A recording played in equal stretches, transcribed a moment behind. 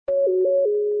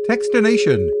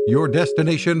Techstination, your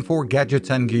destination for gadgets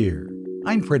and gear.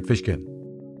 I'm Fred Fishkin.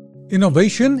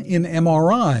 Innovation in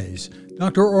MRIs.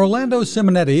 Dr. Orlando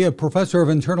Simonetti, a professor of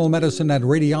internal medicine and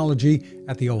radiology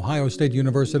at the Ohio State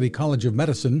University College of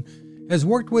Medicine, has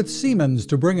worked with Siemens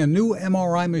to bring a new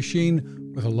MRI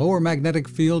machine with a lower magnetic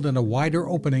field and a wider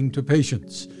opening to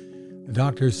patients. The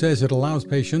doctor says it allows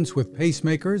patients with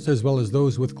pacemakers, as well as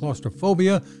those with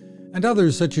claustrophobia, and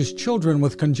others such as children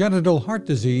with congenital heart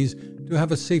disease, to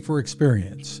have a safer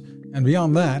experience. And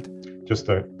beyond that, just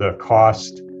the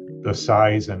cost, the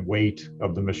size and weight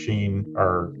of the machine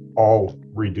are all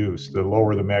reduced. The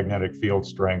lower the magnetic field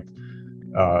strength,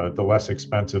 the less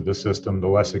expensive the system, the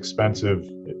less expensive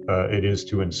it is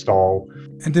to install.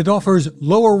 And it offers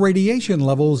lower radiation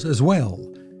levels as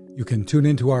well. You can tune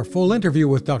into our full interview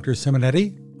with Dr.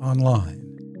 Simonetti online.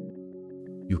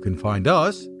 You can find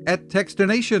us at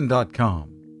Techstination.com.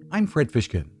 I'm Fred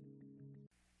Fishkin.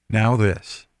 Now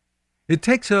this. It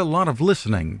takes a lot of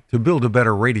listening to build a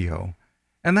better radio,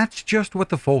 and that's just what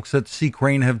the folks at C.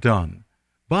 Crane have done.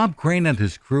 Bob Crane and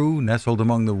his crew, nestled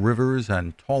among the rivers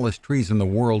and tallest trees in the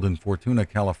world in Fortuna,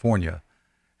 California,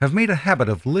 have made a habit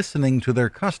of listening to their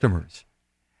customers.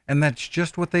 And that's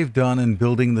just what they've done in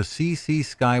building the CC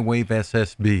Skywave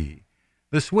SSB,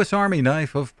 the Swiss Army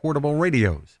knife of portable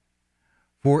radios.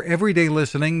 For everyday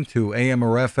listening to AM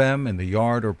or FM in the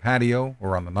yard or patio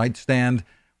or on the nightstand,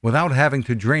 without having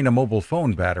to drain a mobile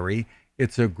phone battery,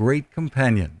 it's a great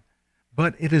companion.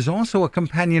 But it is also a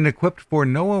companion equipped for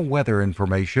NOAA weather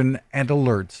information and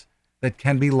alerts that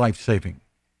can be life-saving.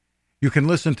 You can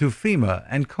listen to FEMA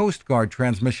and Coast Guard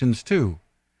transmissions too.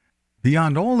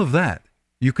 Beyond all of that,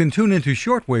 you can tune into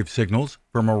shortwave signals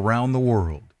from around the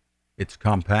world. It's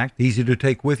compact, easy to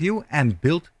take with you, and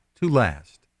built to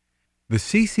last. The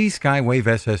CC Skywave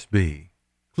SSB.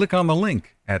 Click on the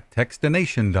link at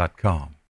Techstination.com.